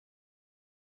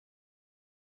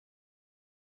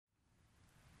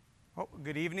Well,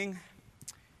 good evening.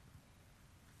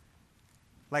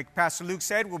 Like Pastor Luke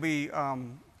said, we'll be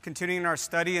continuing our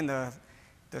study in the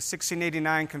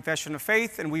 1689 Confession of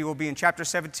Faith, and we will be in chapter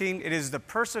 17. It is the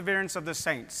perseverance of the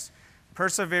saints.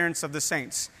 Perseverance of the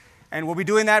saints. And we'll be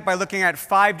doing that by looking at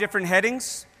 5 different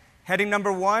headings. Heading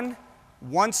number 1,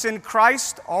 once in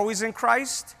Christ, always in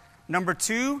Christ. Number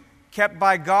 2, kept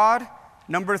by God.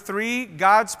 Number 3,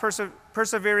 God's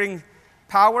persevering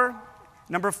power.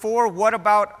 Number 4, what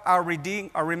about our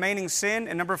remaining sin?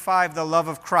 And number 5, the love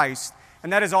of Christ.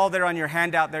 And that is all there on your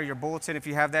handout there, your bulletin, if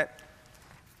you have that.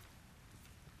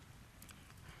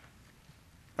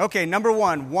 Okay, number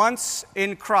 1, once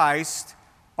in Christ,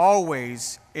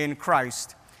 always in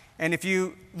Christ. And if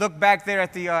you look back there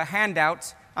at the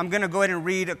handout, I'm going to go ahead and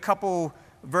read a couple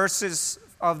verses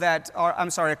of that,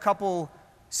 a couple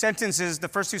sentences, the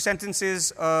first 2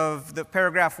 sentences of the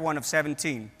paragraph 1 of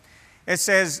 17. It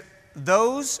says,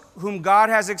 "Those whom God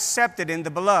has accepted in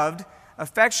the beloved,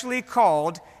 effectually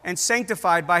called and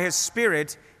sanctified by his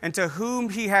Spirit, and to whom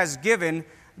he has given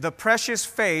the precious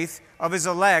faith of his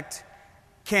elect,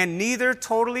 can neither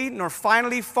totally nor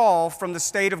finally fall from the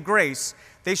state of grace.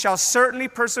 They shall certainly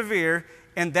persevere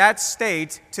in that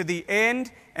state to the end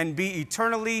and be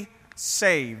eternally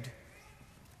saved."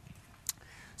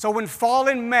 So when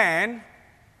fallen man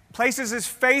places his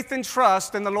faith and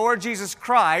trust in the Lord Jesus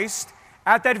Christ,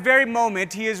 at that very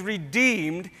moment, he is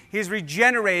redeemed, he is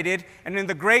regenerated, and in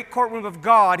the great courtroom of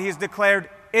God, he is declared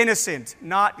innocent,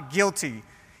 not guilty.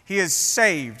 He is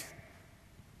saved.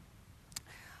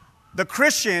 The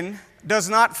Christian does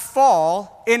not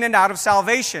fall in and out of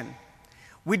salvation.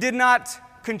 We did not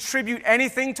contribute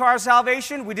anything to our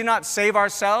salvation. We did not save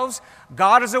ourselves.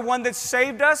 God is the one that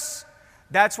saved us.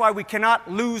 That's why we cannot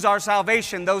lose our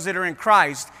salvation, those that are in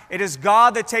Christ. It is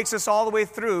God that takes us all the way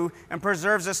through and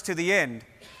preserves us to the end.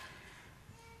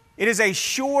 It is a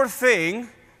sure thing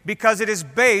because it is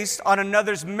based on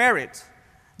another's merit,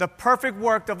 the perfect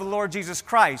work of the Lord Jesus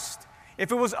Christ.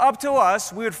 If it was up to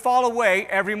us, we would fall away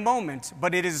every moment.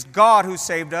 But it is God who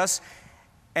saved us,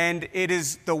 and it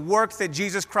is the work that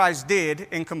Jesus Christ did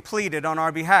and completed on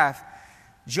our behalf.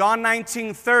 John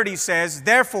 19:30 says,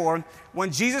 "Therefore,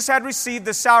 when Jesus had received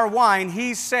the sour wine,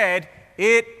 he said,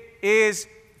 'It is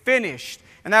finished.'"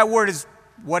 And that word is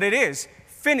what it is.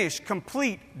 Finished,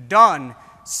 complete, done.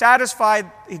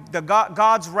 Satisfied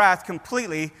God's wrath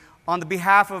completely on the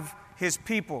behalf of his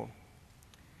people.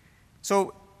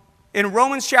 So in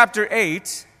Romans chapter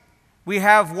 8, we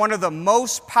have one of the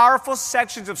most powerful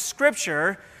sections of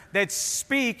Scripture that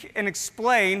speak and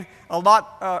explain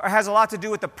has a lot to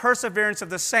do with the perseverance of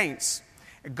the saints.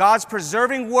 God's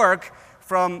preserving work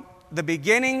from the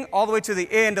beginning all the way to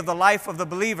the end of the life of the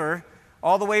believer,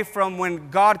 all the way from when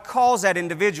God calls that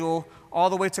individual, all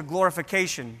the way to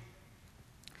glorification.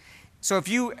 So if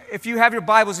you have your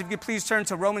Bibles, if you could please turn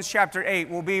to Romans chapter 8.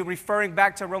 We'll be referring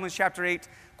back to Romans chapter 8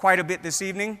 quite a bit this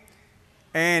evening.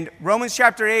 And Romans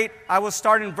chapter 8, I will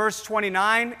start in verse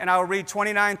 29, and I will read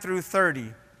 29 through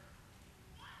 30.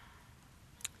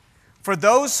 "For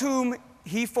those whom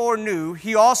he foreknew,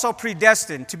 he also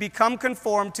predestined to become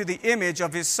conformed to the image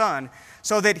of his Son,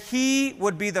 so that he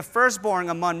would be the firstborn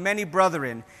among many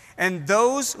brethren. And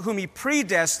those whom he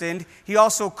predestined, he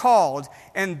also called.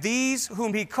 And these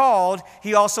whom he called,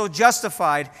 he also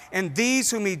justified. And these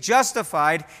whom he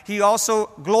justified, he also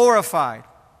glorified."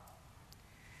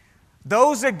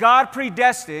 Those that God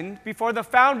predestined before the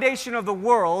foundation of the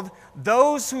world,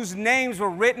 those whose names were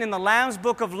written in the Lamb's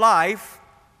book of life,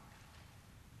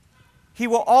 he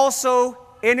will also,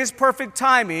 in his perfect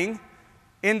timing,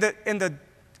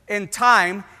 in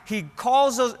time, he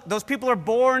calls those people are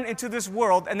born into this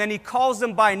world, and then he calls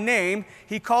them by name.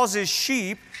 He calls his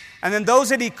sheep, and then those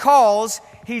that he calls,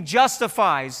 he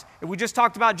justifies. And we just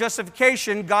talked about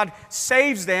justification. God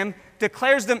saves them,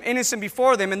 declares them innocent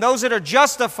before them, and those that are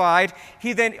justified,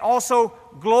 he then also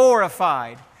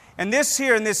glorified. And this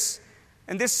here in this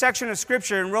section of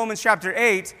Scripture in Romans chapter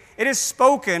 8, it is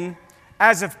spoken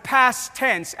as of past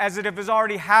tense, as if it has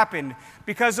already happened.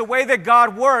 Because the way that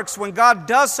God works, when God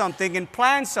does something and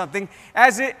plans something,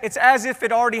 it's as if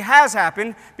it already has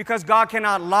happened, because God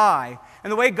cannot lie.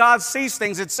 And the way God sees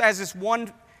things, it's as this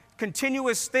one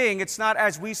continuous thing. It's not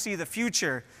as we see the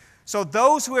future. So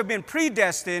those who have been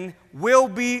predestined will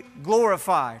be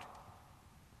glorified.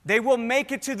 They will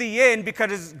make it to the end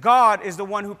because God is the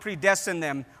one who predestined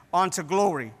them onto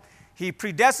glory. He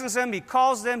predestines them, he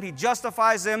calls them, he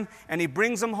justifies them, and he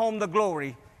brings them home to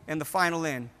glory in the final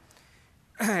end.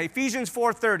 Ephesians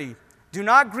 4:30, "Do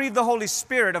not grieve the Holy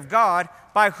Spirit of God,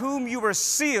 by whom you were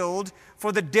sealed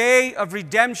for the day of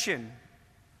redemption."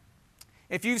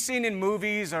 If you've seen in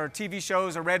movies or TV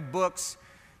shows or read books,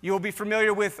 You'll be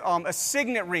familiar with a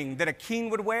signet ring that a king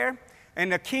would wear.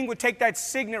 And a king would take that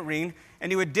signet ring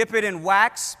and he would dip it in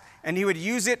wax and he would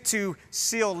use it to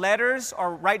seal letters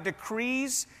or write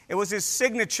decrees. It was his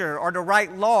signature, or to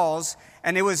write laws,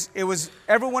 and it was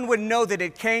everyone would know that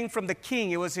it came from the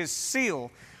king. It was his seal.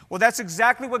 Well, that's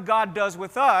exactly what God does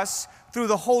with us through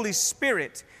the Holy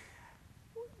Spirit.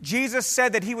 Jesus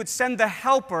said that he would send the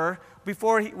helper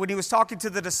when he was talking to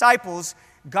the disciples.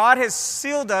 God has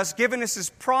sealed us, given us his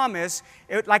promise,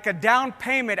 like a down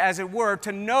payment, as it were,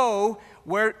 to know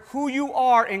who you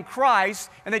are in Christ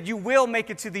and that you will make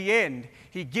it to the end.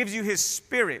 He gives you his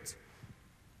Spirit.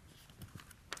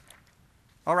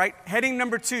 All right, heading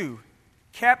number 2,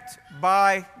 kept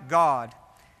by God.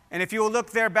 And if you will look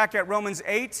there back at Romans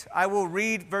 8, I will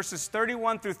read verses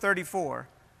 31 through 34.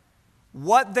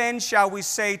 What then shall we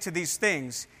say to these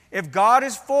things? If God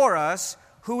is for us,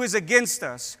 who is against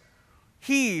us?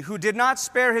 He who did not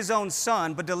spare his own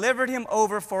son, but delivered him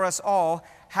over for us all,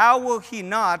 how will he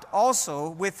not also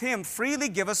with him freely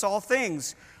give us all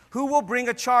things? Who will bring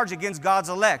a charge against God's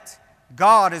elect?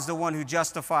 God is the one who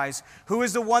justifies. Who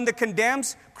is the one that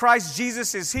condemns? Christ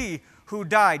Jesus is he who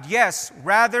died. Yes,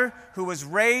 rather, who was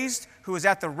raised, who is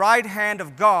at the right hand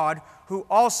of God, who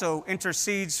also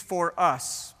intercedes for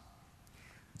us.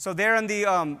 So there in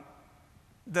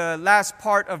the last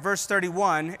part of verse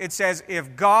 31, it says,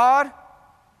 if God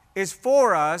is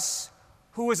for us,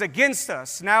 who is against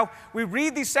us? Now, we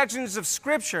read these sections of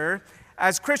Scripture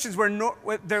as Christians.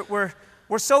 We're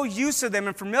so used to them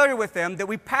and familiar with them that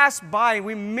we pass by and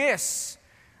we miss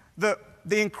the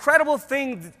incredible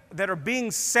things that are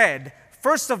being said.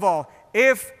 First of all,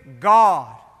 if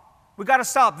God. We got to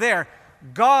stop there.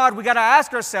 God, we got to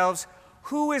ask ourselves,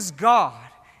 who is God?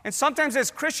 And sometimes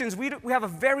as Christians, we have a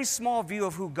very small view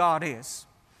of who God is.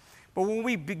 But when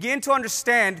we begin to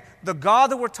understand the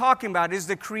God that we're talking about is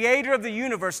the creator of the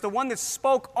universe, the one that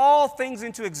spoke all things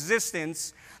into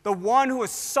existence, the one who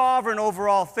is sovereign over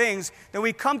all things, then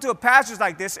we come to a passage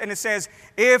like this and it says,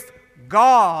 if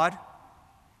God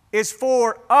is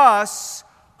for us,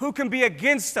 who can be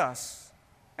against us?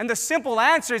 And the simple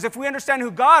answer is, if we understand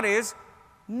who God is,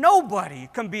 nobody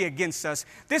can be against us.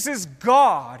 This is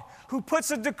God who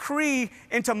puts a decree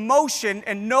into motion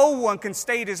and no one can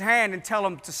stay his hand and tell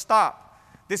him to stop.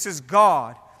 This is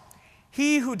God.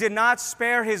 He who did not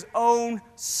spare his own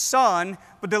son,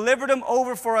 but delivered him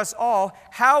over for us all,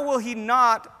 how will he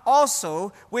not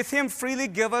also with him freely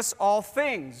give us all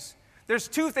things? There's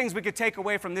 2 things we could take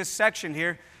away from this section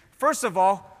here. First of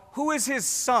all, who is his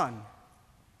son?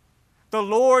 The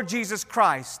Lord Jesus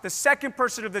Christ, the second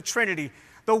person of the Trinity,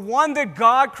 the one that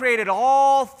God created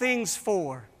all things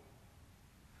for.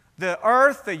 The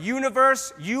earth, the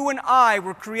universe, you and I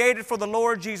were created for the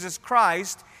Lord Jesus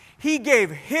Christ. He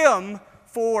gave him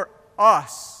for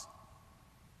us.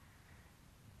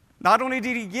 Not only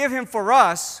did he give him for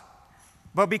us,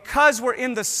 but because we're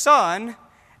in the Son,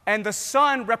 and the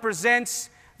Son represents,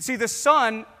 the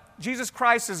Son, Jesus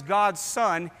Christ is God's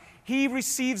Son, he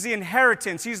receives the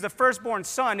inheritance. He's the firstborn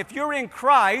son. If you're in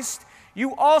Christ,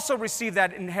 you also receive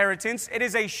that inheritance. It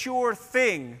is a sure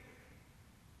thing.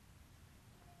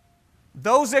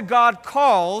 Those that God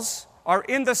calls are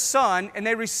in the Son, and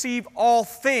they receive all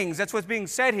things. That's what's being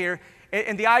said here.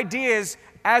 And the idea is,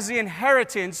 as the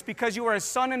inheritance, because you are a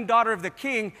son and daughter of the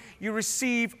King, you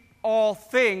receive all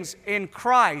things in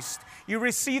Christ. You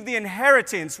receive the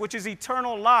inheritance, which is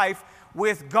eternal life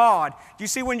with God. You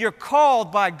see, when you're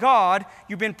called by God,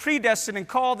 you've been predestined and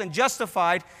called and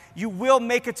justified, you will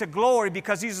make it to glory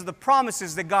because these are the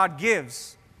promises that God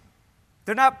gives.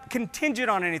 They're not contingent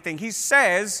on anything. He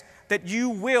says that you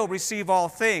will receive all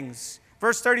things.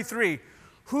 Verse 33,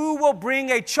 who will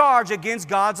bring a charge against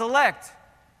God's elect?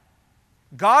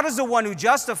 God is the one who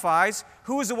justifies.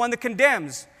 Who is the one that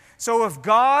condemns? So if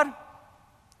God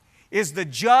is the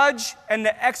judge and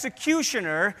the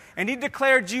executioner, and he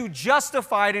declared you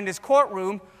justified in his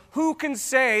courtroom, who can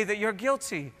say that you're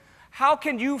guilty? How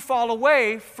can you fall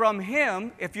away from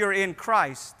him if you're in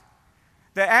Christ?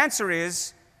 The answer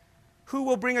is, who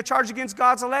will bring a charge against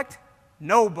God's elect?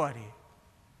 Nobody.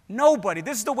 Nobody.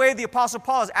 This is the way the Apostle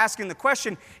Paul is asking the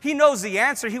question. He knows the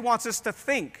answer. He wants us to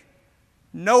think.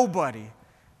 Nobody.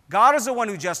 God is the one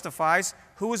who justifies.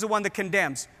 Who is the one that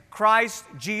condemns? Christ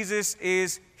Jesus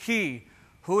is he.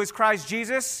 Who is Christ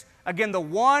Jesus? Again, the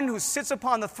one who sits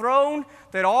upon the throne,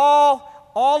 that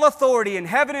all authority in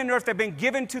heaven and earth have been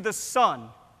given to the Son.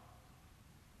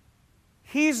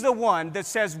 He's the one that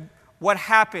says what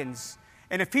happens.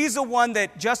 And if he's the one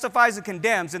that justifies and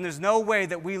condemns, then there's no way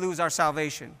that we lose our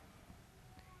salvation.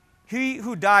 He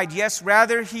who died, yes,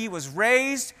 rather he was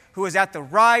raised, who is at the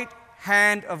right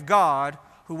hand of God,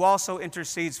 who also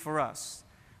intercedes for us.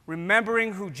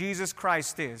 Remembering who Jesus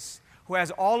Christ is, who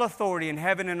has all authority in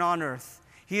heaven and on earth.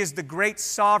 He is the great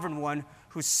sovereign one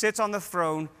who sits on the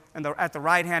throne and at the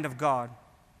right hand of God.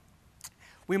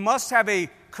 We must have a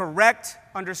correct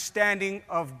understanding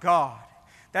of God.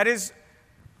 That is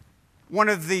one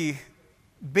of the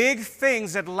big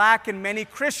things that lack in many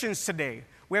Christians today.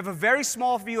 We have a very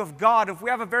small view of God. If we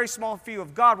have a very small view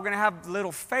of God, we're going to have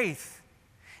little faith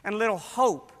and little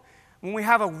hope. When we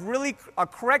have a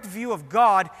correct view of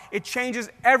God, it changes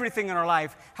everything in our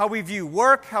life. How we view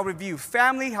work, how we view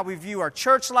family, how we view our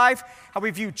church life, how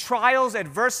we view trials,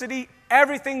 adversity.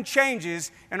 Everything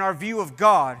changes in our view of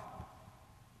God.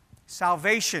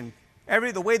 Salvation,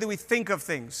 the way that we think of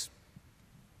things.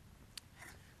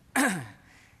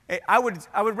 I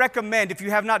would recommend, if you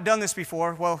have not done this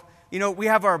before, we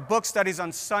have our book studies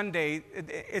on Sunday.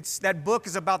 That book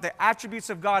is about the attributes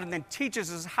of God and then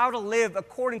teaches us how to live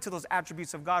according to those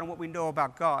attributes of God and what we know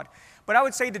about God. But I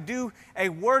would say to do a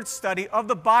word study of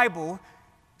the Bible,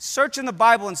 search in the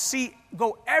Bible and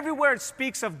go everywhere it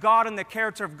speaks of God and the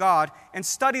character of God and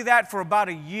study that for about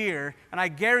a year. And I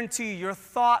guarantee you, your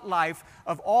thought life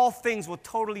of all things will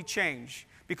totally change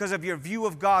because of your view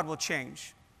of God will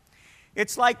change.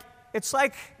 It's like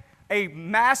a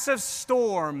massive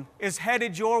storm is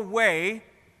headed your way,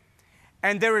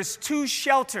 and there is 2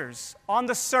 shelters on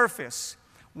the surface.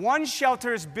 One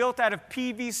shelter is built out of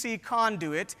PVC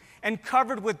conduit and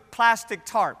covered with plastic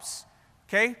tarps,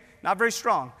 okay? Not very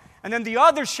strong. And then the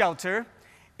other shelter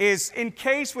is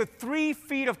encased with 3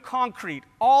 feet of concrete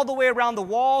all the way around the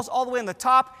walls, all the way on the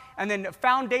top, and then a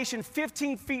foundation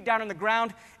 15 feet down in the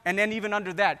ground, and then even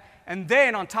under that. And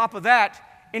then on top of that,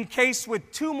 encased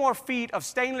with 2 more feet of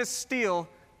stainless steel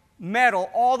metal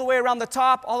all the way around the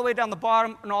top, all the way down the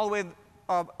bottom, and all the way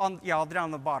all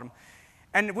down the bottom.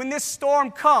 And when this storm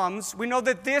comes, we know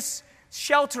that this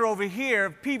shelter over here,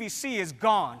 PVC, is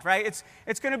gone, right?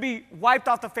 It's going to be wiped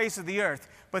off the face of the earth.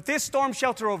 But this storm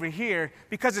shelter over here,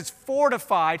 because it's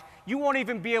fortified, you won't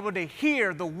even be able to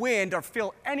hear the wind or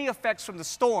feel any effects from the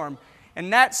storm. In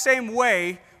that same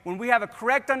way, when we have a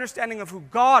correct understanding of who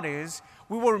God is,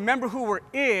 we will remember who we're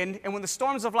in, and when the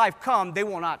storms of life come, they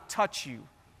will not touch you.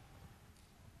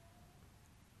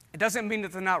 It doesn't mean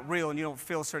that they're not real and you don't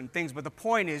feel certain things, but the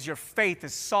point is your faith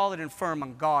is solid and firm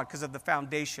on God because of the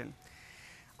foundation.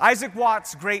 Isaac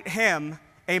Watts' great hymn,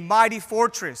 "A Mighty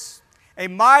Fortress." A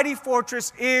mighty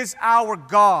fortress is our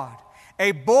God,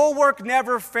 a bulwark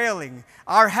never failing,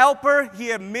 our helper,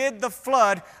 he amid the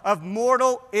flood of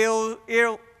mortal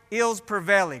ills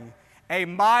prevailing. A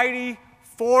mighty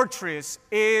fortress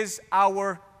is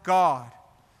our God.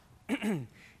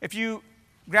 If you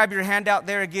grab your handout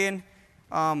there again,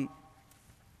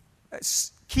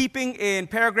 keeping in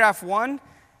paragraph 1,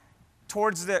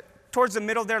 towards the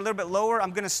middle there, a little bit lower,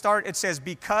 I'm going to start, it says,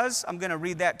 because, I'm going to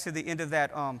read that to the end of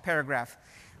that paragraph.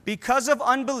 Because of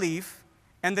unbelief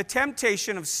and the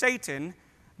temptation of Satan,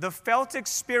 the felt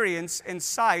experience and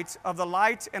sight of the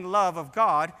light and love of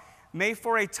God may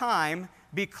for a time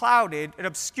be clouded and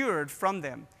obscured from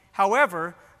them.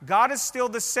 However, God is still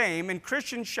the same, and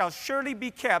Christians shall surely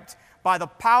be kept by the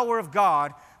power of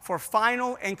God for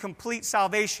final and complete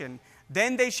salvation.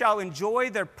 Then they shall enjoy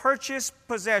their purchased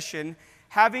possession,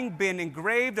 having been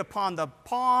engraved upon the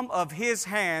palm of his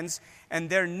hands, and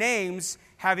their names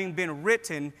having been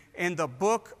written in the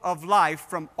book of life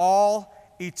from all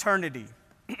eternity.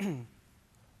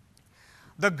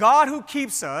 The God who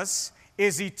keeps us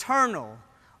is eternal,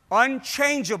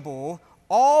 unchangeable,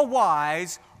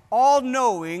 all-wise,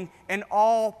 all-knowing, and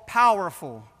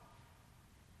all-powerful.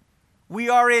 We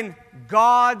are in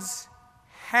God's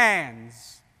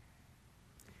hands.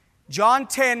 John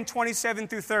 10, 27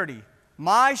 through 30.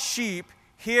 My sheep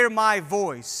hear my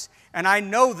voice, and I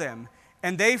know them,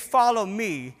 and they follow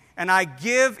me, and I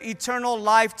give eternal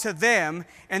life to them,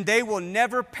 and they will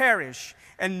never perish,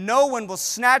 and no one will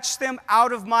snatch them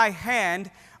out of my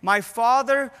hand. My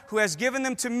Father, who has given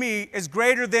them to me, is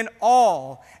greater than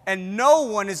all, and no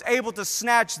one is able to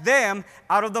snatch them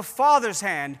out of the Father's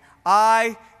hand.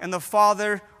 I and the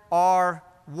Father are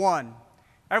one.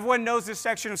 Everyone knows this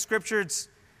section of Scripture.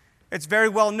 It's very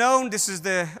well known. This is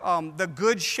the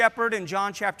Good Shepherd in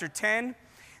John chapter 10.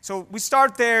 So we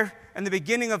start there in the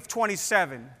beginning of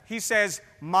 27. He says,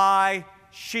 my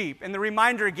sheep. And the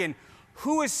reminder again,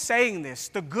 who is saying this?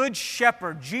 The Good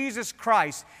Shepherd, Jesus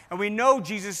Christ. And we know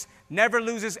Jesus never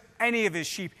loses any of his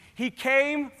sheep. He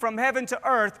came from heaven to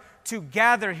earth to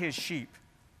gather his sheep,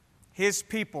 his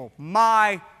people,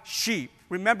 my sheep.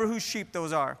 Remember whose sheep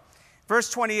those are. Verse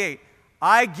 28,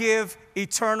 I give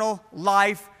eternal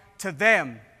life to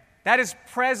them. That is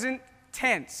present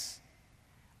tense.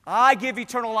 I give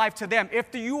eternal life to them.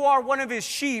 If you are one of his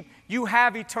sheep, you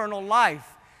have eternal life.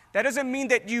 That doesn't mean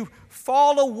that you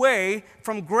fall away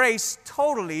from grace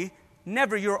totally.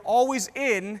 Never. You're always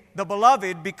in the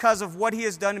beloved because of what he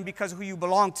has done and because of who you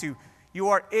belong to. You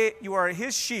are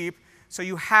his sheep, so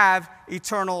you have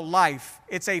eternal life.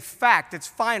 It's a fact. It's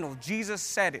final. Jesus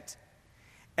said it.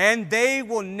 And they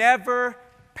will never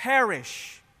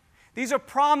perish. These are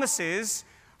promises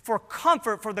for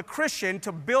comfort for the Christian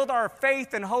to build our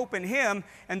faith and hope in him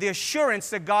and the assurance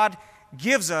that God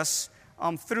gives us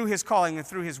through his calling and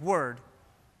through his word.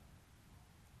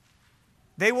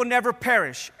 They will never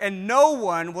perish, and no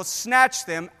one will snatch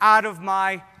them out of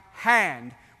my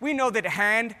hand. We know that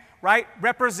hand, right,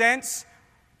 represents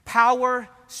power,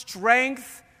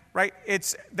 strength, right?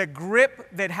 It's the grip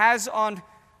that has on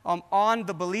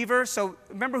the believer. So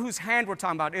remember whose hand we're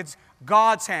talking about. It's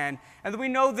God's hand. And we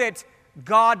know that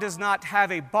God does not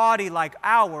have a body like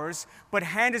ours, but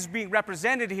hand is being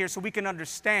represented here so we can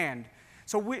understand.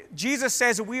 So Jesus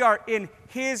says we are in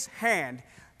his hand,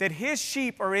 that his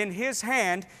sheep are in his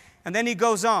hand, and then he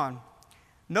goes on.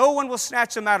 No one will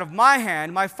snatch them out of my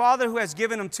hand. My Father who has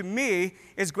given them to me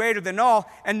is greater than all,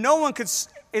 and no one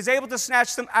is able to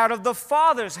snatch them out of the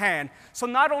Father's hand. So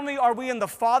not only are we in the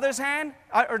Father's hand,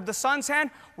 or the Son's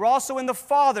hand, we're also in the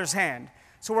Father's hand.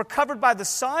 So we're covered by the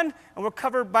Son, and we're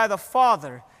covered by the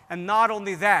Father. And not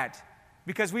only that,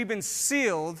 because we've been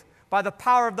sealed by the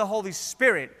power of the Holy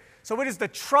Spirit. So it is the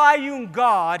triune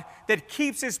God that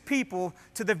keeps his people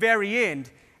to the very end.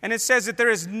 And it says that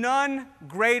there is none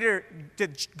greater,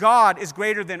 that God is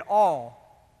greater than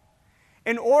all.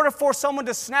 In order for someone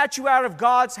to snatch you out of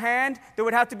God's hand, there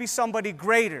would have to be somebody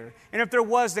greater. And if there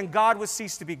was, then God would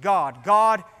cease to be God.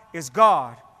 God is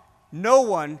God. No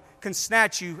one can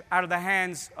snatch you out of the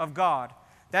hands of God.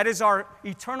 That is our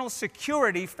eternal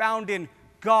security found in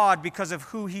God because of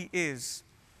who he is.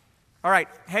 All right,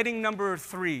 heading number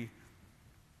 3.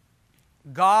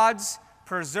 God's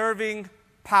preserving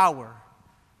power.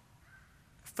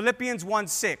 Philippians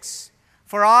 1:6.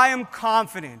 For I am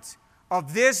confident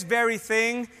of this very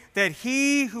thing, that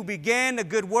he who began a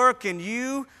good work in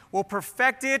you will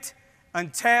perfect it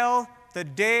until the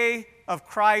day of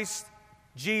Christ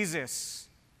Jesus.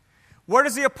 Where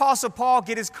does the Apostle Paul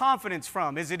get his confidence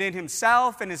from? Is it in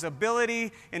himself and his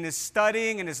ability, in his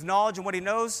studying and his knowledge and what he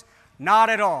knows? Not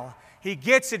at all. He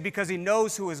gets it because he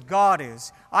knows who his God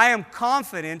is. I am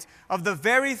confident of the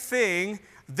very thing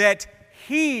that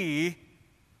he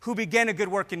who began a good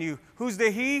work in you. Who's the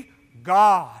he?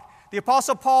 God. The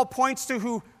Apostle Paul points to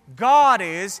who God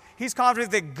is. He's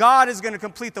confident that God is going to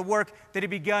complete the work that he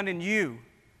began in you.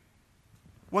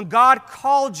 When God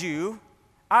called you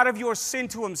out of your sin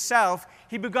to himself,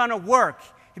 he began a work.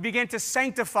 He began to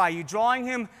sanctify you, drawing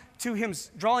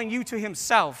you to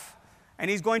himself. And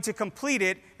he's going to complete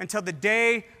it until the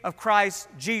day of Christ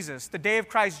Jesus. The day of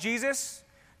Christ Jesus,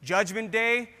 Judgment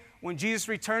Day, when Jesus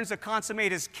returns to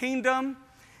consummate his kingdom,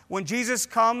 when Jesus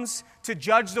comes to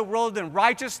judge the world in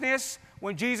righteousness,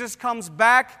 when Jesus comes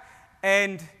back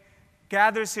and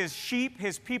gathers his sheep,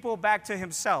 his people back to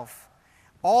himself.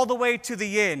 All the way to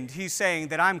the end, he's saying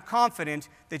that I'm confident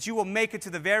that you will make it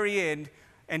to the very end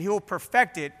and he will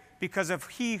perfect it because of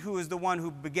he who is the one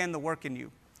who began the work in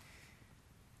you.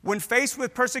 When faced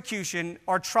with persecution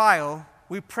or trial,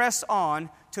 we press on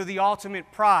to the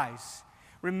ultimate prize,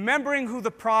 remembering who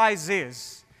the prize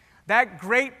is. That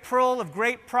great pearl of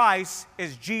great price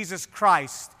is Jesus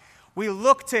Christ. We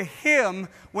look to him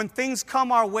when things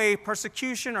come our way,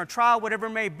 persecution or trial, whatever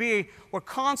it may be. We're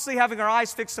constantly having our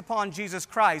eyes fixed upon Jesus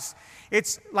Christ.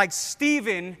 It's like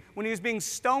Stephen, when he was being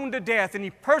stoned to death and he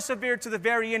persevered to the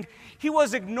very end. He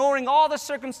was ignoring all the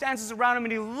circumstances around him,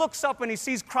 and he looks up and he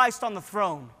sees Christ on the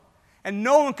throne. And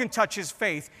no one can touch his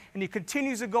faith. And he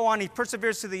continues to go on. He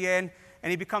perseveres to the end,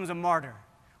 and he becomes a martyr.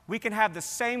 We can have the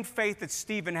same faith that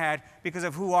Stephen had because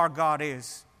of who our God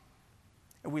is.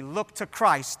 And we look to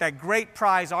Christ. That great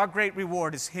prize, our great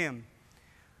reward is him.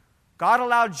 God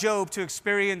allowed Job to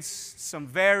experience some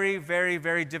very, very,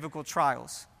 very difficult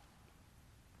trials.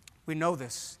 We know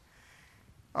this.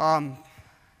 But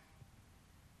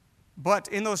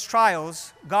in those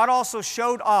trials, God also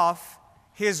showed off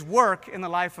his work in the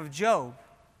life of Job.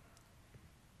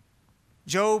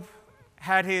 Job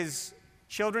had his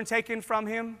children taken from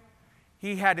him.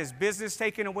 He had his business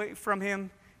taken away from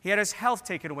him. He had his health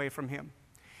taken away from him.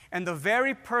 And the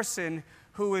very person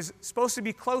who is supposed to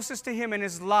be closest to him in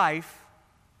his life,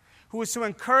 who was to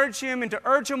encourage him and to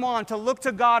urge him on to look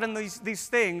to God in these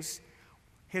things,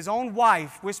 his own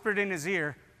wife whispered in his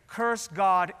ear, "Curse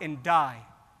God and die."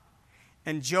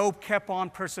 And Job kept on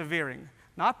persevering.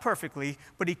 not perfectly,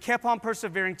 but he kept on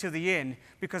persevering to the end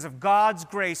because of God's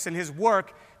grace and his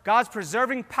work, God's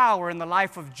preserving power in the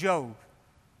life of Job.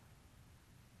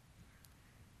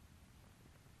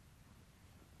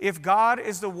 If God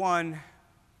is the one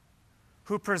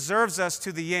who preserves us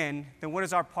to the end, then what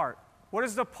is our part? What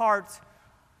is the part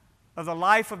of the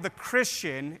life of the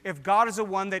Christian if God is the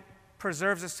one that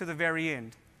preserves us to the very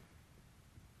end?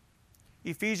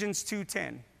 Ephesians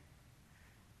 2:10.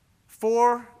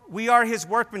 For we are his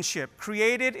workmanship,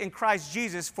 created in Christ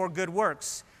Jesus for good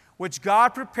works, which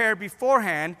God prepared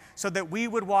beforehand so that we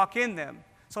would walk in them.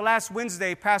 So last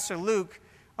Wednesday, Pastor Luke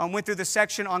went through the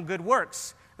section on good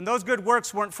works. And those good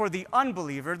works weren't for the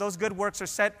unbeliever. Those good works are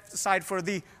set aside for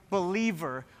the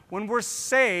believer. When we're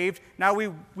saved, now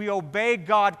we obey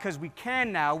God because we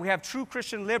can now. We have true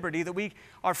Christian liberty, that we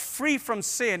are free from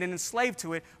sin and enslaved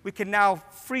to it. We can now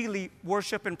freely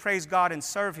worship and praise God and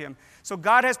serve him. So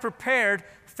God has prepared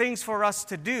things for us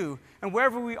to do. And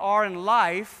wherever we are in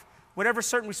life, whatever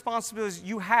certain responsibilities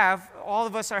you have, all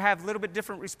of us have a little bit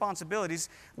different responsibilities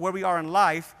where we are in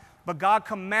life, but God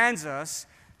commands us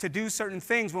to do certain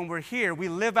things when we're here. We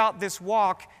live out this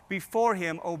walk before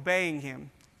him, obeying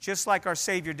him, just like our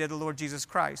Savior did, the Lord Jesus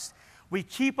Christ. We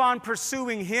keep on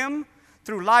pursuing him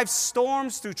through life's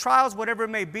storms, through trials, whatever it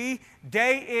may be,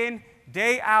 day in,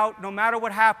 day out, no matter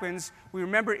what happens. We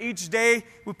remember each day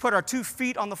we put our 2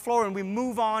 feet on the floor and we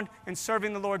move on in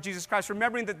serving the Lord Jesus Christ,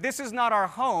 remembering that this is not our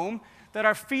home, that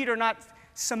our feet are not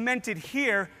cemented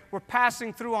here. We're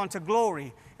passing through onto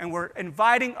glory, and we're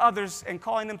inviting others and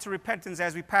calling them to repentance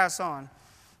as we pass on.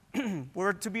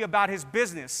 We're to be about his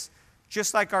business,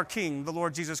 just like our King, the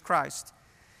Lord Jesus Christ.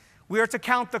 We are to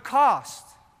count the cost.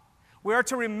 We are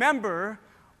to remember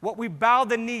what we bowed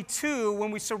the knee to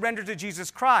when we surrendered to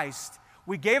Jesus Christ.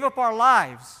 We gave up our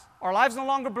lives. Our lives no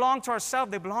longer belong to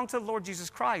ourselves. They belong to the Lord Jesus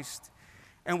Christ.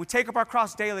 And we take up our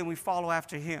cross daily and we follow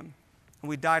after him. And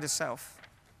we die to self.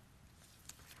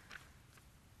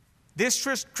 This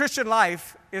Christian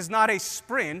life is not a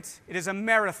sprint, it is a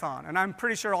marathon. And I'm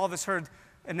pretty sure all of us heard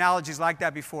analogies like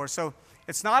that before. So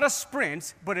it's not a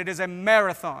sprint, but it is a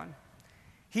marathon.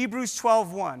 Hebrews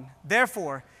 12:1.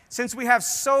 Therefore, since we have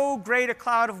so great a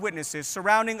cloud of witnesses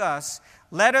surrounding us,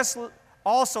 let us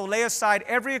also lay aside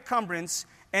every encumbrance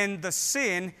and the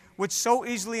sin which so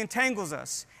easily entangles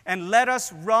us. And let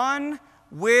us run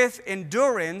with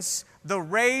endurance the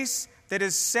race that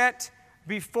is set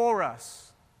before us.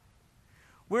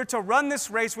 We're to run this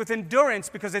race with endurance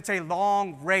because it's a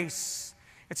long race.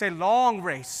 It's a long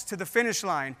race to the finish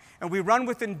line. And we run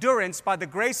with endurance by the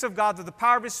grace of God, through the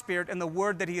power of his Spirit and the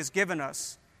word that he has given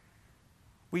us.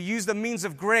 We use the means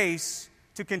of grace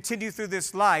to continue through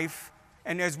this life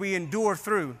and as we endure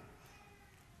through.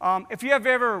 If you have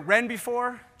ever ran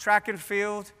before, track and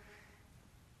field,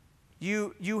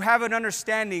 you have an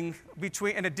understanding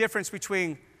and a difference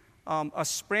between a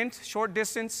sprint, short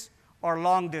distance, or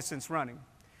long distance running.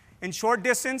 In short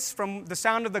distance, from the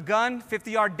sound of the gun,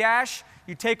 50-yard dash,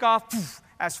 you take off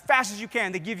as fast as you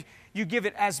can. You give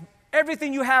it as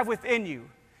everything you have within you.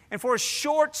 And for a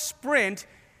short sprint,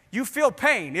 you feel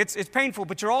pain. It's painful,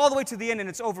 but you're all the way to the end and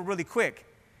it's over really quick.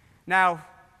 Now,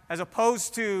 as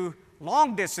opposed to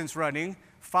long distance running,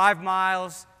 5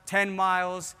 miles, 10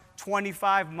 miles,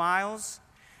 25 miles,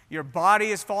 your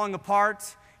body is falling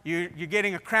apart. You're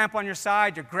getting a cramp on your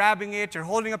side, you're grabbing it, you're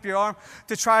holding up your arm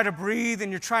to try to breathe,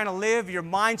 and you're trying to live. Your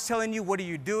mind's telling you, what are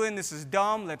you doing? This is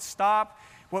dumb, let's stop.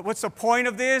 What's the point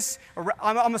of this?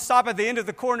 I'm going to stop at the end of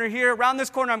the corner here. Around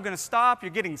this corner, I'm going to stop. You're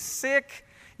getting sick.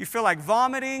 You feel like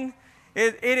vomiting.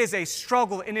 It is a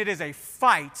struggle, and it is a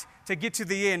fight to get to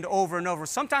the end over and over.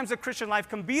 Sometimes the Christian life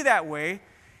can be that way,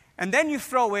 and then you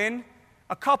throw in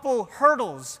a couple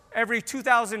hurdles every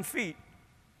 2,000 feet,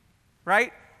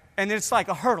 right? And it's like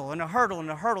a hurdle and a hurdle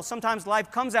and a hurdle. Sometimes life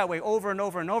comes that way over and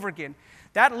over and over again.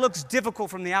 That looks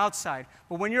difficult from the outside.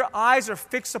 But when your eyes are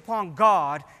fixed upon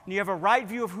God and you have a right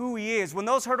view of who he is, when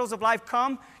those hurdles of life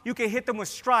come, you can hit them with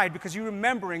stride because you're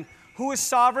remembering who is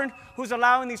sovereign, who's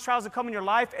allowing these trials to come in your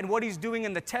life, and what he's doing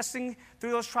in the testing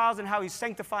through those trials and how he's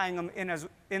sanctifying them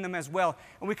in them as well.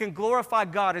 And we can glorify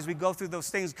God as we go through those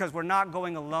things because we're not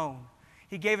going alone.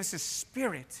 He gave us his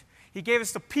Spirit. He gave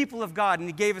us the people of God, and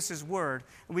he gave us his word.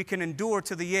 And we can endure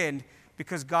to the end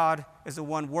because God is the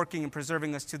one working and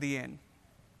preserving us to the end.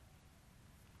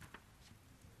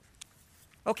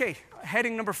 Okay,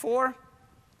 heading number 4.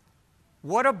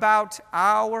 What about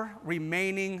our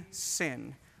remaining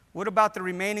sin? What about the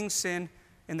remaining sin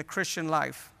in the Christian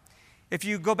life? If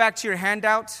you go back to your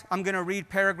handout, I'm going to read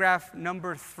paragraph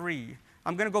number 3.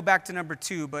 I'm going to go back to number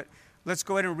 2, but let's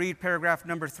go ahead and read paragraph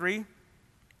number 3.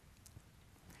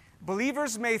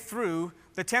 Believers may, through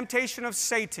the temptation of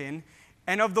Satan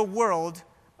and of the world,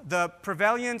 the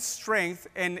prevalent strength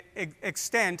and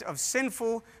extent of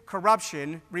sinful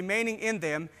corruption remaining in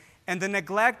them, and the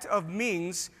neglect of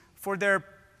means for their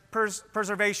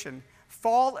preservation,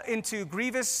 fall into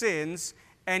grievous sins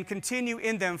and continue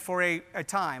in them for a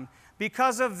time.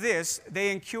 Because of this,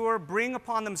 they bring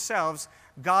upon themselves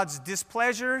God's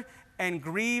displeasure and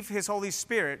grieve his Holy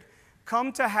Spirit,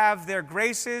 come to have their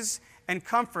graces and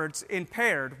comforts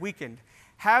impaired, weakened,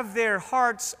 have their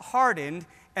hearts hardened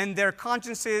and their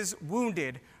consciences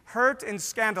wounded, hurt and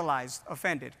scandalized,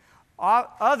 offended.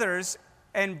 Others,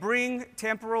 and bring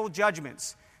temporal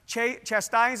judgments,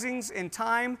 chastisings in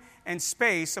time and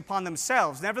space upon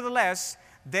themselves. Nevertheless,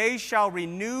 they shall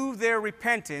renew their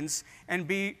repentance and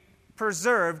be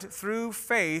preserved through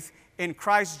faith in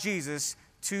Christ Jesus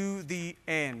to the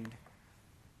end.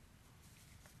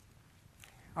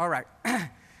 All right.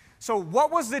 So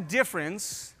what was the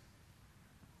difference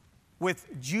with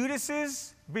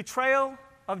Judas's betrayal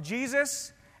of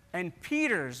Jesus and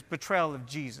Peter's betrayal of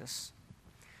Jesus?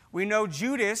 We know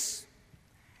Judas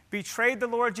betrayed the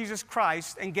Lord Jesus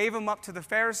Christ and gave him up to the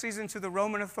Pharisees and to the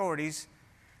Roman authorities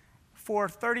for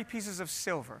 30 pieces of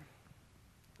silver.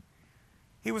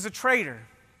 He was a traitor.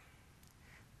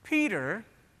 Peter,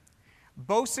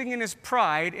 boasting in his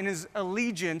pride, in his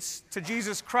allegiance to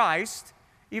Jesus Christ,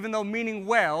 even though meaning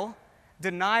well,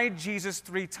 denied Jesus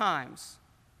 3 times.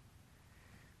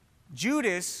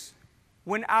 Judas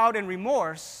went out in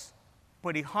remorse,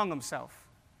 but he hung himself.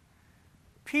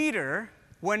 Peter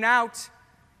went out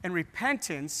in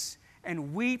repentance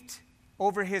and wept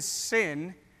over his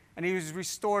sin, and he was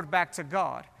restored back to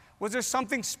God. Was there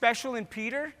something special in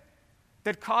Peter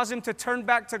that caused him to turn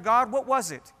back to God? What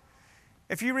was it?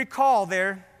 If you recall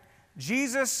there,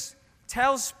 Jesus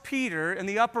tells Peter in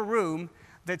the upper room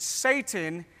that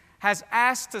Satan has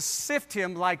asked to sift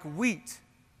him like wheat.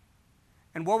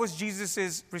 And what was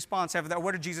Jesus' response after that?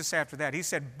 What did Jesus say after that? He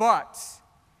said, but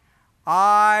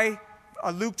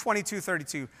Luke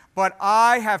 22:32, but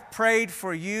I have prayed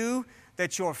for you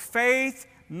that your faith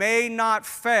may not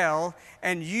fail,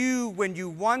 and you, when you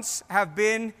once have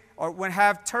been, or when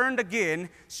have turned again,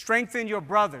 strengthen your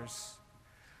brothers.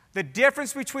 The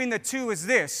difference between the two is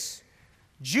this: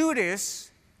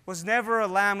 Judas was never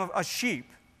a sheep.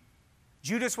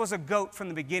 Judas was a goat from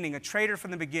the beginning, a traitor from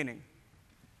the beginning.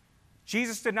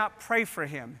 Jesus did not pray for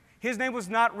him. His name was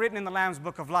not written in the Lamb's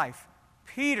Book of Life.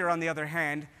 Peter, on the other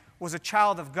hand, was a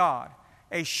child of God,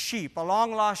 a sheep, a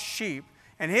long-lost sheep,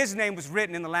 and his name was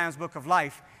written in the Lamb's Book of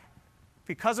Life.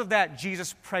 Because of that,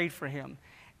 Jesus prayed for him.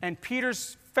 And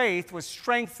Peter's faith was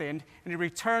strengthened, and he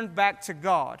returned back to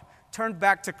God, turned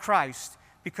back to Christ,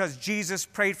 because Jesus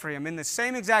prayed for him. In the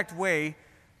same exact way,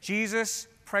 Jesus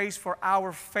prays for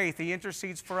our faith. He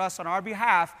intercedes for us on our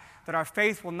behalf that our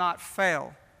faith will not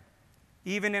fail,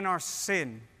 even in our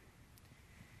sin.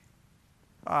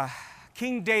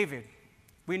 King David,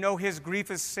 we know his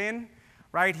grievous sin,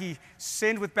 right? He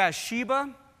sinned with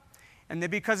Bathsheba, and then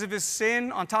because of his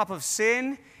sin, on top of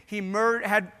sin, he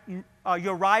had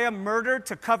Uriah murdered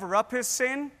to cover up his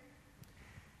sin.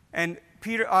 And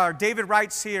David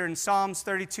writes here in Psalms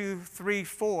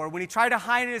 32:3-4, when he tried to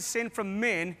hide his sin from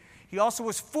men, he also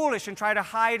was foolish and tried to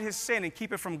hide his sin and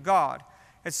keep it from God.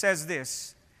 It says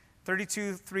this,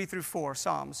 32:3-4,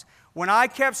 Psalms. When I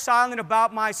kept silent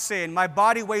about my sin, my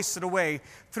body wasted away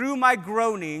through my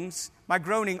groaning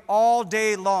all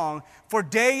day long. For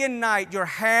day and night your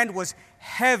hand was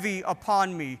heavy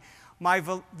upon me. My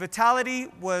vitality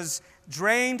was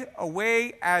drained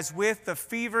away as with the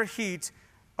fever heat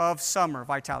of summer.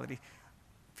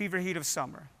 Fever heat of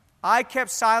summer. I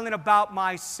kept silent about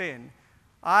my sin.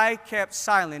 I kept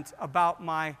silent about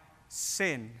my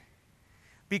sin.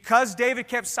 Because David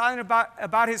kept silent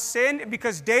about his sin, and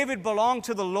because David belonged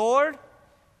to the Lord,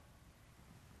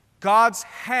 God's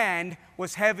hand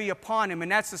was heavy upon him.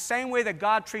 And that's the same way that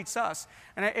God treats us.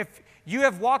 And if you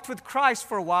have walked with Christ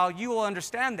for a while, you will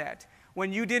understand that.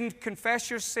 When you didn't confess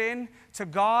your sin to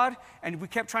God, and we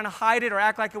kept trying to hide it or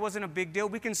act like it wasn't a big deal,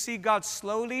 we can see God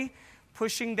slowly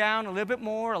pushing down a little bit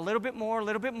more, a little bit more, a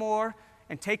little bit more,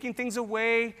 and taking things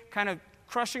away, kind of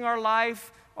crushing our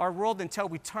life, our world, until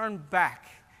we turn back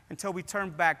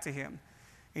to him.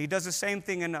 And he does the same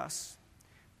thing in us.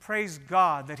 Praise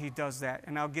God that he does that,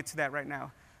 and I'll get to that right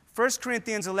now. 1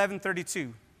 Corinthians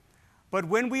 11:32. But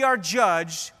when we are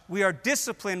judged, we are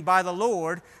disciplined by the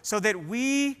Lord, so that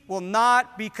we will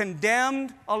not be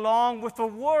condemned along with the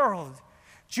world.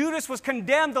 Judas was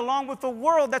condemned along with the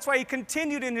world. That's why he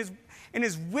continued in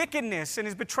his wickedness and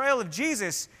his betrayal of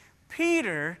Jesus.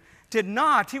 Peter did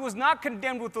not. He was not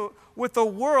condemned with the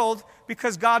world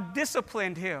because God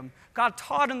disciplined him. God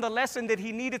taught him the lesson that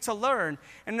he needed to learn.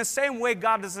 And in the same way,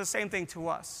 God does the same thing to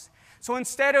us. So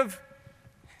instead of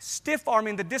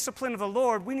stiff-arming the discipline of the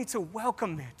Lord, we need to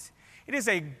welcome it. It is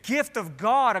a gift of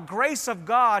God, a grace of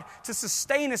God to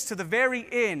sustain us to the very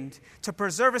end, to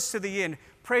preserve us to the end.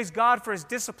 Praise God for his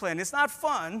discipline. It's not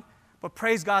fun, but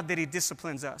praise God that he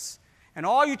disciplines us. And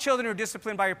all you children who are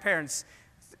disciplined by your parents,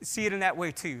 see it in that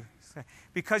way too.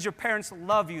 Because your parents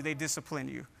love you, they discipline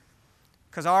you.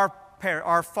 Because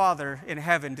our Father in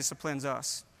heaven disciplines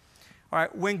us. All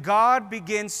right, when God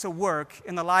begins to work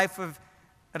in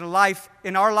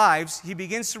our lives, he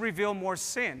begins to reveal more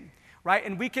sin. Right?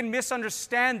 And we can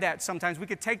misunderstand that sometimes. We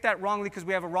could take that wrongly because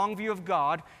we have a wrong view of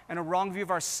God and a wrong view of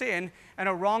our sin and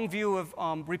a wrong view of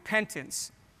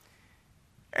repentance.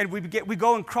 And we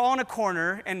go and crawl in a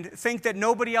corner and think that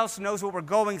nobody else knows what we're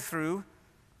going through.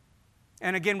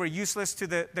 And again, we're useless to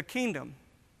the kingdom.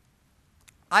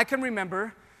 I can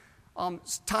remember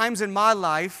times in my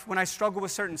life when I struggled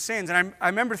with certain sins. And I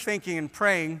remember thinking and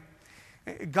praying,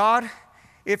 God,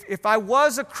 if I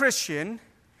was a Christian,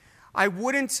 I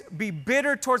wouldn't be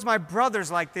bitter towards my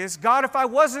brothers like this. God, if I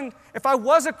was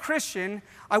a Christian,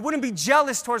 I wouldn't be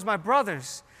jealous towards my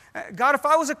brothers. God, if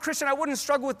I was a Christian, I wouldn't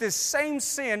struggle with this same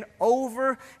sin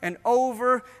over and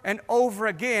over and over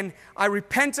again. I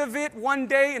repent of it one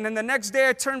day, and then the next day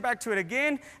I turn back to it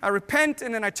again. I repent,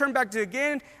 and then I turn back to it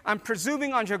again. I'm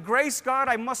presuming on your grace, God.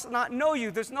 I must not know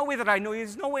you. There's no way that I know you.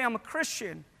 There's no way I'm a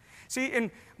Christian. See,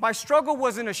 and my struggle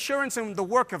was an assurance in the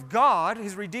work of God,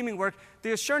 his redeeming work.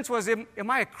 The assurance was, am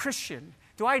I a Christian?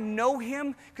 Do I know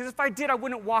him? Because if I did, I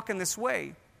wouldn't walk in this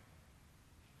way.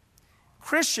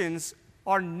 Christians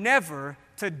are never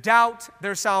to doubt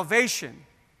their salvation,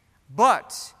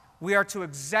 but we are to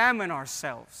examine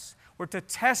ourselves. We're to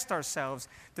test ourselves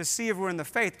to see if we're in the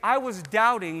faith. I was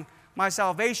doubting my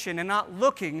salvation and not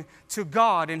looking to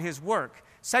God in his work.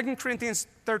 2 Corinthians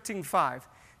 13:5.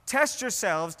 Test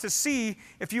yourselves to see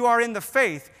if you are in the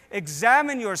faith.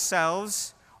 Examine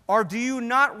yourselves, or do you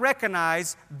not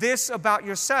recognize this about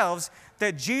yourselves,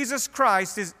 that Jesus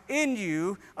Christ is in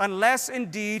you, unless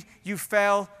indeed you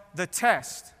fail the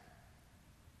test?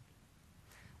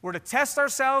 We're to test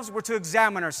ourselves, we're to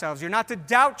examine ourselves. You're not to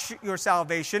doubt your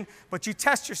salvation, but you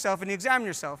test yourself and you examine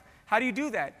yourself. How do you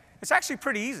do that? It's actually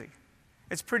pretty easy.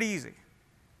 It's pretty easy.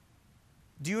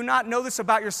 Do you not know this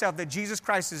about yourself, that Jesus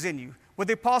Christ is in you? What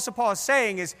the Apostle Paul is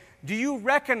saying is, do you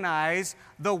recognize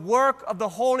the work of the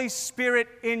Holy Spirit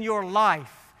in your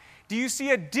life? Do you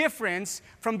see a difference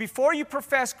from before you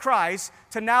profess Christ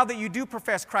to now that you do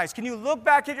profess Christ? Can you look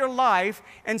back at your life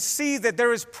and see that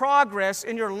there is progress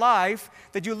in your life,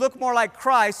 that you look more like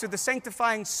Christ through the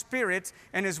sanctifying Spirit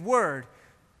and his word?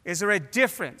 Is there a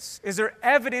difference? Is there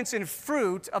evidence and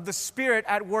fruit of the Spirit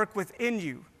at work within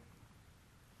you?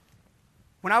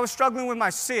 When I was struggling with my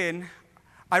sin,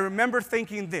 I remember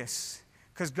thinking this,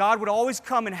 because God would always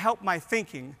come and help my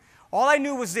thinking. All I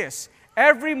knew was this: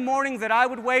 every morning that I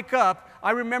would wake up,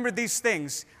 I remembered these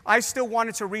things. I still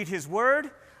wanted to read his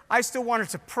word. I still wanted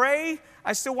to pray.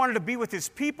 I still wanted to be with his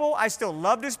people. I still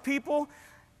loved his people.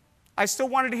 I still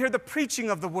wanted to hear the preaching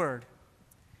of the word.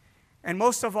 And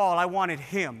most of all, I wanted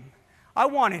him. I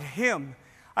wanted him.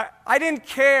 I didn't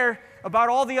care about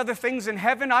all the other things in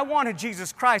heaven. I wanted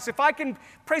Jesus Christ. If I can,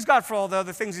 praise God for all the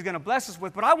other things he's going to bless us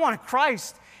with, but I wanted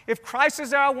Christ. If Christ is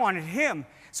there, I wanted him.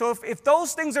 So if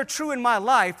those things are true in my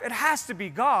life, it has to be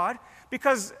God,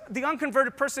 because the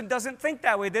unconverted person doesn't think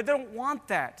that way. They don't want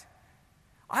that.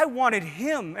 I wanted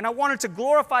him, and I wanted to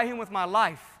glorify him with my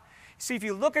life. See, if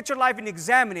you look at your life and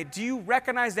examine it, do you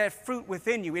recognize that fruit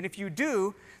within you? And if you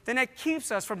do, then it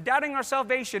keeps us from doubting our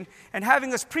salvation and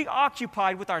having us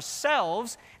preoccupied with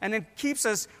ourselves, and then keeps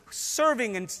us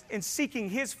serving and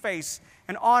seeking his face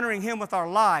and honoring him with our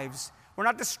lives. We're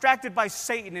not distracted by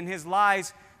Satan and his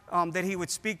lies that he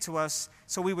would speak to us,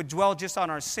 so we would dwell just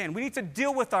on our sin. We need to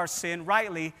deal with our sin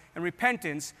rightly in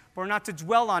repentance, but we're not to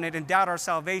dwell on it and doubt our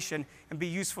salvation and be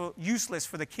useless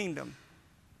for the kingdom.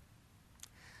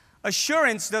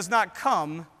 Assurance does not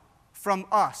come from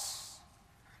us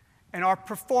and our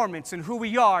performance and who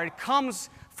we are. It comes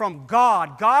from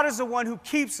God. God is the one who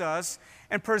keeps us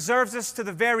and preserves us to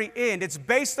the very end. It's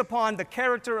based upon the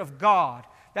character of God.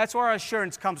 That's where our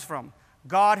assurance comes from,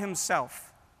 God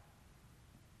himself.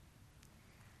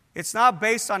 It's not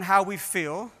based on how we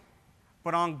feel,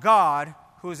 but on God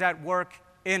who is at work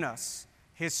in us,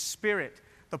 his Spirit,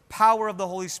 the power of the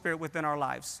Holy Spirit within our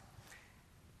lives.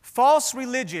 False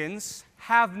religions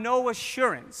have no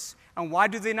assurance. And why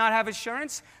do they not have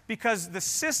assurance? Because the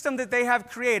system that they have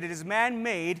created is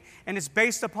man-made and is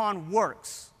based upon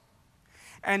works.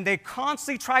 And they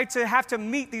constantly tried to have to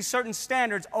meet these certain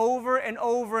standards over and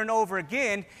over and over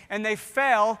again, and they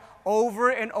fell over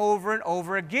and over and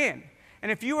over again.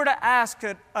 And if you were to ask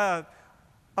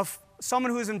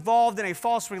someone who is involved in a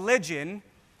false religion,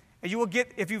 and you will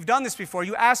get, if you've done this before,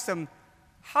 you ask them,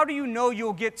 how do you know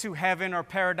you'll get to heaven or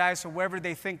paradise or wherever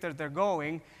they think that they're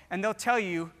going? And they'll tell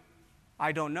you,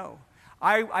 I don't know.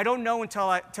 I don't know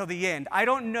until the end. I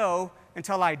don't know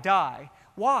until I die.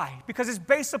 Why? Because it's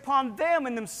based upon them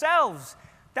and themselves.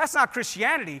 That's not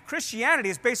Christianity. Christianity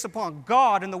is based upon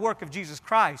God and the work of Jesus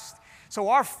Christ. So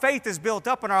our faith is built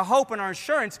up, and our hope and our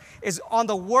assurance is on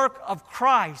the work of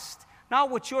Christ, not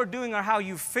what you're doing or how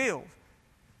you feel.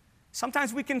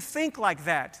 Sometimes we can think like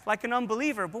that, like an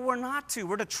unbeliever, but we're not to.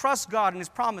 We're to trust God and His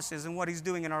promises and what He's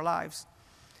doing in our lives.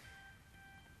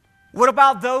 What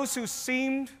about those who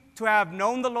seemed to have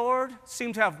known the Lord,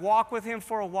 seemed to have walked with Him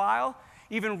for a while,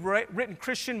 even written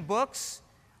Christian books?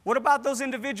 What about those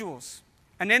individuals?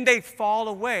 And then they fall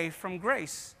away from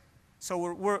grace. So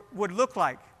what would look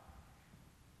like?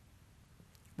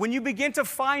 When you begin to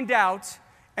find out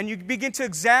and you begin to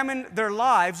examine their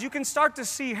lives, you can start to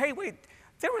see, hey, wait,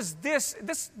 there was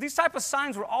these type of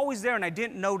signs were always there and I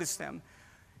didn't notice them.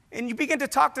 And you begin to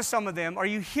talk to some of them, or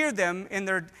you hear them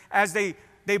as they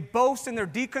boast in their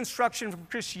deconstruction from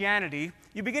Christianity.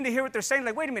 You begin to hear what they're saying,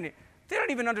 like, wait a minute, they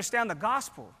don't even understand the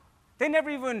gospel. They never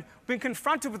even been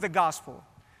confronted with the gospel.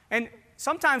 And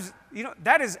sometimes,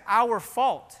 that is our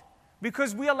fault,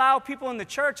 because we allow people in the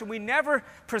church and we never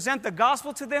present the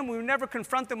gospel to them. We never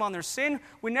confront them on their sin.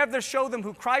 We never show them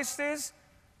who Christ is.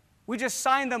 We just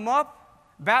sign them up,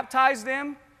 baptize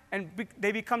them, and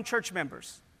they become church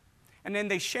members. And then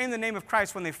they shame the name of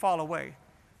Christ when they fall away.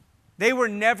 They were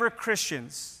never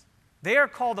Christians. They are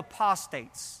called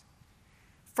apostates.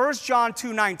 1 John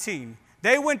 2:19,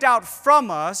 they went out from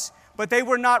us, but they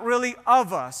were not really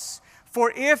of us.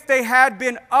 For if they had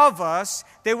been of us,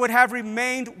 they would have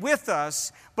remained with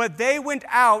us. But they went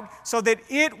out so that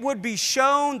it would be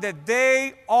shown that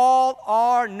they all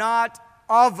are not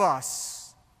of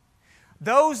us.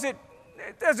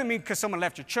 It doesn't mean because someone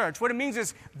left your church. What it means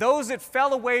is those that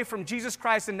fell away from Jesus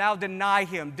Christ and now deny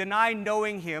Him, deny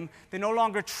knowing Him, they no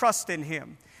longer trust in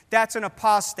Him. That's an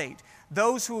apostate.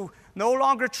 Those who no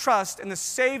longer trust in the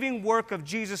saving work of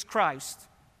Jesus Christ,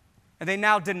 and they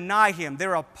now deny Him,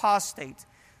 they're apostate.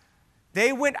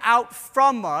 They went out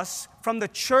from us, from the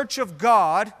church of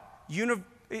God,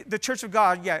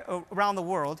 around the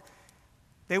world.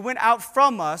 They went out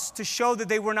from us to show that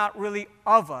they were not really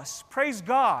of us. Praise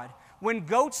God. When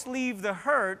goats leave the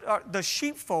herd, the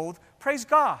sheepfold, praise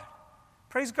God.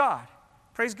 Praise God.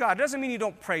 Praise God. It doesn't mean you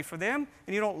don't pray for them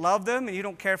and you don't love them and you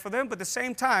don't care for them, but at the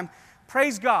same time,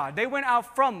 praise God. They went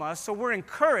out from us, so we're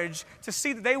encouraged to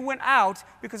see that they went out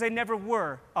because they never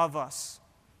were of us.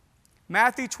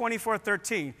 Matthew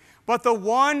 24:13. But the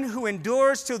one who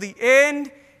endures to the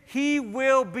end, he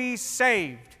will be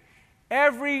saved.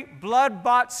 Every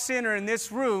blood-bought sinner in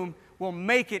this room will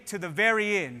make it to the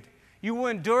very end. You will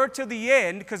endure to the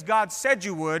end because God said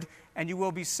you would, and you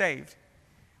will be saved.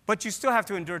 But you still have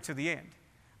to endure to the end.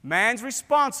 Man's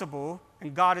responsible,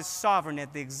 and God is sovereign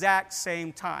at the exact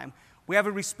same time. We have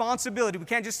a responsibility. We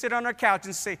can't just sit on our couch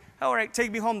and say, all right,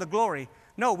 take me home to glory.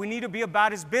 No, we need to be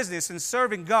about His business and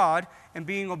serving God and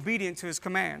being obedient to His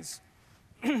commands.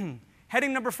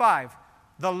 Heading number 5,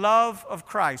 the love of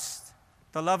Christ.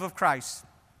 The love of Christ.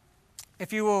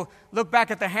 If you will look back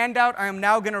at the handout, I am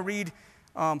now going to read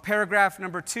paragraph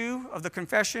number 2 of the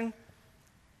confession.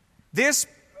 This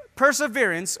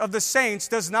perseverance of the saints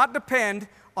does not depend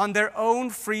on their own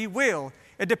free will.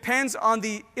 It depends on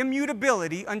the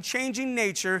immutability, unchanging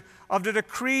nature of the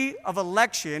decree of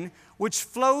election, which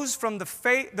flows from the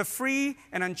free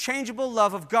and unchangeable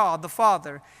love of God the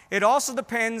Father. It also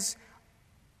depends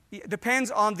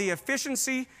on the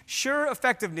efficiency, sure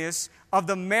effectiveness of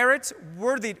the merit,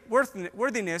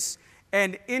 worthiness,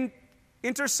 and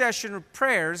intercession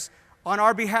prayers on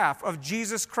our behalf of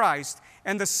Jesus Christ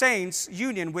and the saints'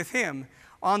 union with Him,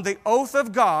 on the oath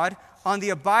of God, on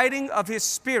the abiding of His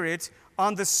Spirit,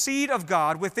 on the seed of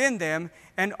God within them,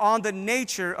 and on the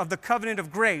nature of the covenant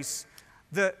of grace.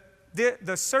 The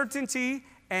certainty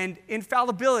and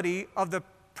infallibility of the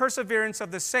perseverance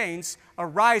of the saints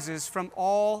arises from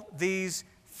all these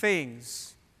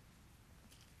things.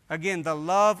 Again, the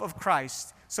love of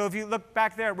Christ. So if you look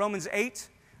back there at Romans 8,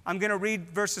 I'm going to read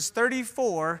verses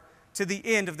 34 to the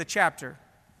end of the chapter.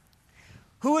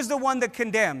 Who is the one that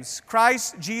condemns?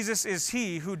 Christ Jesus is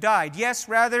He who died. Yes,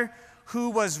 rather, who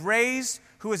was raised,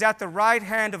 who is at the right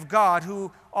hand of God,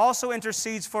 who also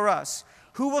intercedes for us.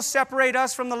 Who will separate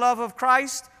us from the love of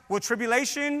Christ? Will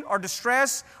tribulation or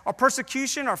distress or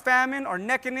persecution or famine or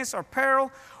nakedness or peril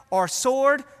or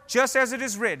sword, just as it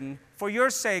is written, for your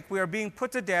sake we are being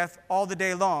put to death all the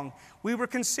day long. We were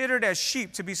considered as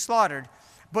sheep to be slaughtered.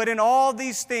 But in all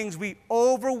these things we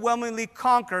overwhelmingly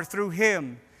conquer through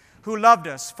him who loved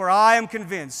us. For I am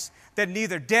convinced that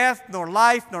neither death, nor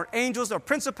life, nor angels, nor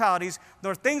principalities,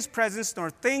 nor things present, nor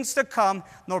things to come,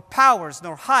 nor powers,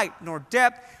 nor height, nor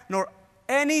depth, nor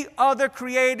any other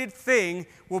created thing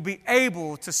will be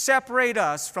able to separate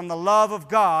us from the love of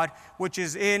God, which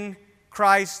is in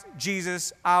Christ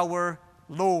Jesus our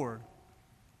Lord.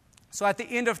 So at the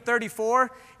end of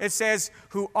 34, it says,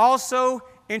 who also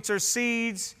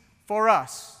intercedes for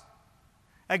us.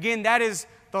 Again, that is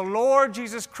the Lord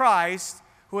Jesus Christ,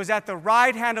 who is at the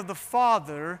right hand of the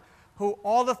Father, who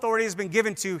all authority has been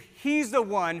given to. He's the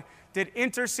one that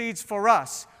intercedes for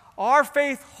us. Our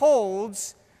faith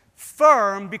holds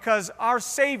firm because our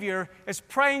Savior is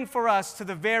praying for us to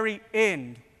the very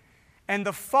end. And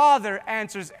the Father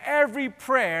answers every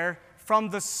prayer from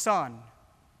the Son.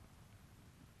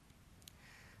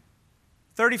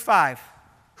 35.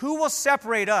 Who will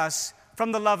separate us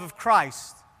from the love of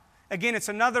Christ? Again, it's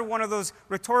another one of those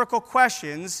rhetorical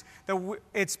questions that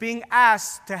it's being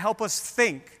asked to help us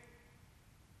think.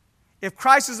 If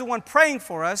Christ is the one praying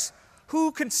for us,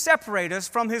 who can separate us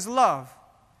from his love?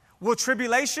 Will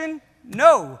tribulation?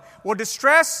 No. Will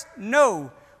distress?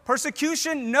 No.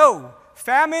 Persecution? No.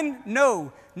 Famine?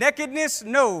 No. Nakedness?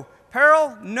 No.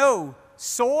 Peril? No.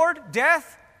 Sword?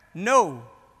 Death? No.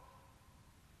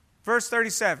 Verse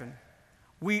 37.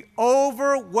 We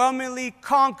overwhelmingly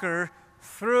conquer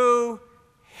through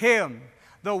him,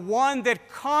 the one that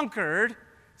conquered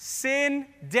sin,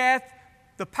 death,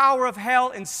 the power of hell,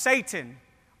 and Satan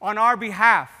on our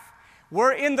behalf.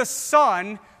 We're in the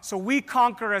Son, so we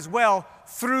conquer as well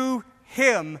through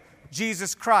him,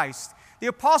 Jesus Christ. The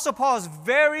Apostle Paul is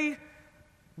very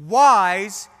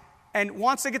wise and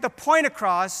wants to get the point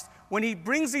across. When he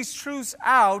brings these truths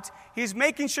out, he's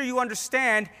making sure you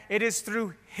understand it is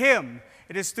through him.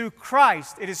 It is through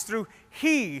Christ. It is through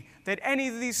he that any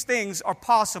of these things are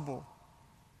possible.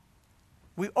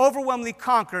 We overwhelmingly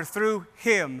conquer through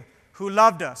him who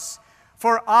loved us.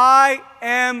 For I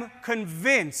am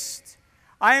convinced,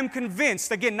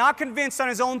 again, not convinced on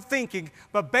his own thinking,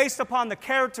 but based upon the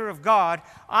character of God,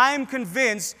 I am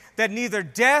convinced that neither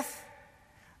death,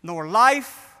 nor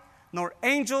life, nor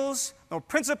angels, nor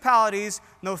principalities,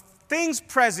 nor things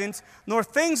present, nor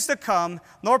things to come,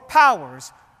 nor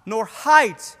powers, nor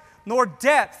height, nor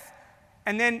depth.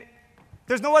 And then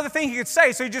there's no other thing he could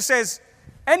say, so he just says,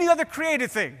 any other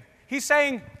created thing. He's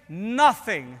saying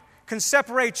nothing can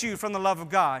separate you from the love of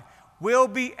God. Will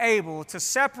be able to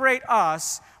separate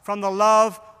us from the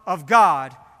love of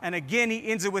God. And again, he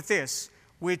ends it with this,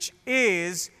 which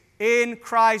is in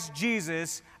Christ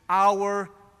Jesus our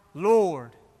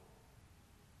Lord.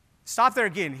 Stop there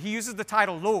again. He uses the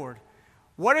title Lord.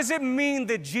 What does it mean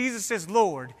that Jesus is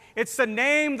Lord? It's the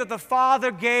name that the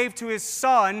Father gave to his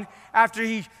Son after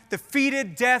he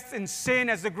defeated death and sin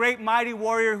as the great mighty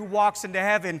warrior who walks into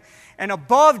heaven. And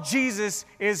above Jesus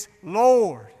is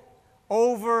Lord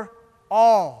over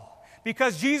all.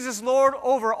 Because Jesus is Lord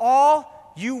over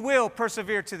all, you will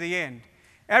persevere to the end.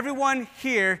 Everyone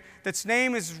here that's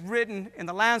name is written in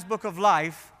the Lamb's Book of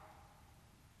Life,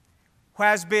 who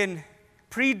has been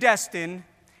predestined,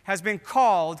 has been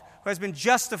called, who has been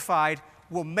justified,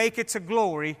 will make it to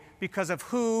glory because of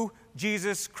who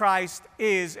Jesus Christ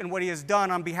is and what he has done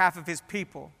on behalf of his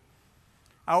people.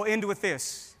 I'll end with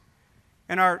this.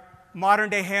 In our modern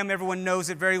day hymn, everyone knows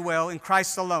it very well, in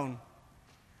Christ alone.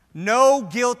 No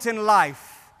guilt in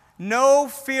life, no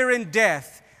fear in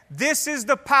death. This is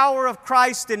the power of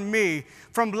Christ in me.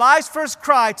 From life's first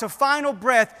cry to final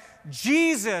breath,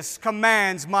 Jesus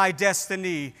commands my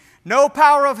destiny. No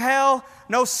power of hell,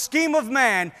 no scheme of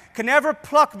man can ever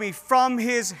pluck me from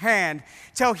his hand.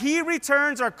 Till he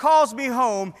returns or calls me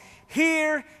home,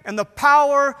 here in the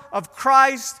power of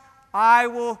Christ I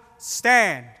will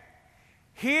stand.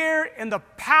 Here in the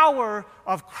power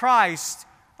of Christ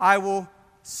I will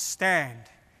stand.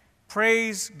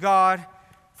 Praise God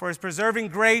for his preserving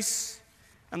grace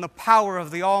and the power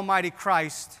of the Almighty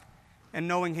Christ and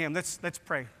knowing him. Let's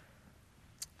pray.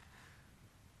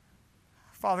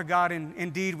 Father God,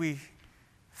 indeed we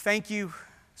thank you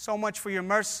so much for your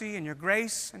mercy and your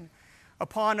grace and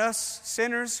upon us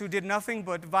sinners who did nothing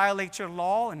but violate your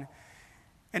law and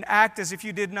act as if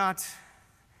you did not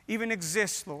even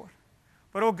exist, Lord.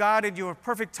 But, oh God, in your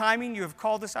perfect timing, you have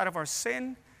called us out of our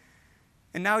sin.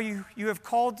 And now you have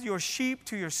called your sheep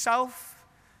to yourself.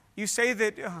 You say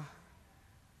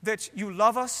that you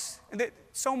love us, and that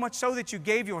so much so that you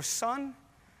gave your Son,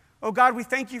 Oh God, we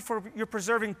thank you for your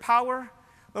preserving power.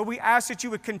 Lord, we ask that you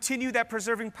would continue that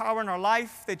preserving power in our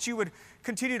life, that you would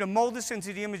continue to mold us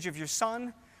into the image of your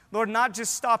Son. Lord, not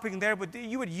just stopping there, but that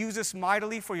you would use us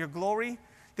mightily for your glory,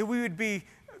 that we would be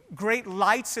great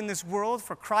lights in this world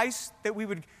for Christ, that we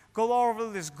would go all over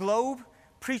this globe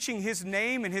preaching his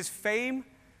name and his fame.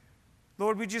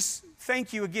 Lord, we just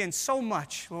thank you again so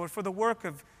much, Lord, for the work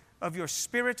of your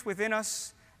Spirit within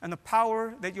us and the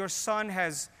power that your Son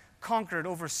has conquered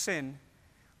over sin.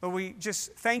 Lord, we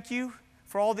just thank you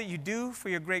for all that you do, for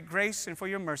your great grace and for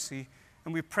your mercy.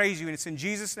 And we praise you, and it's in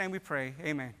Jesus' name we pray.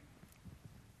 Amen.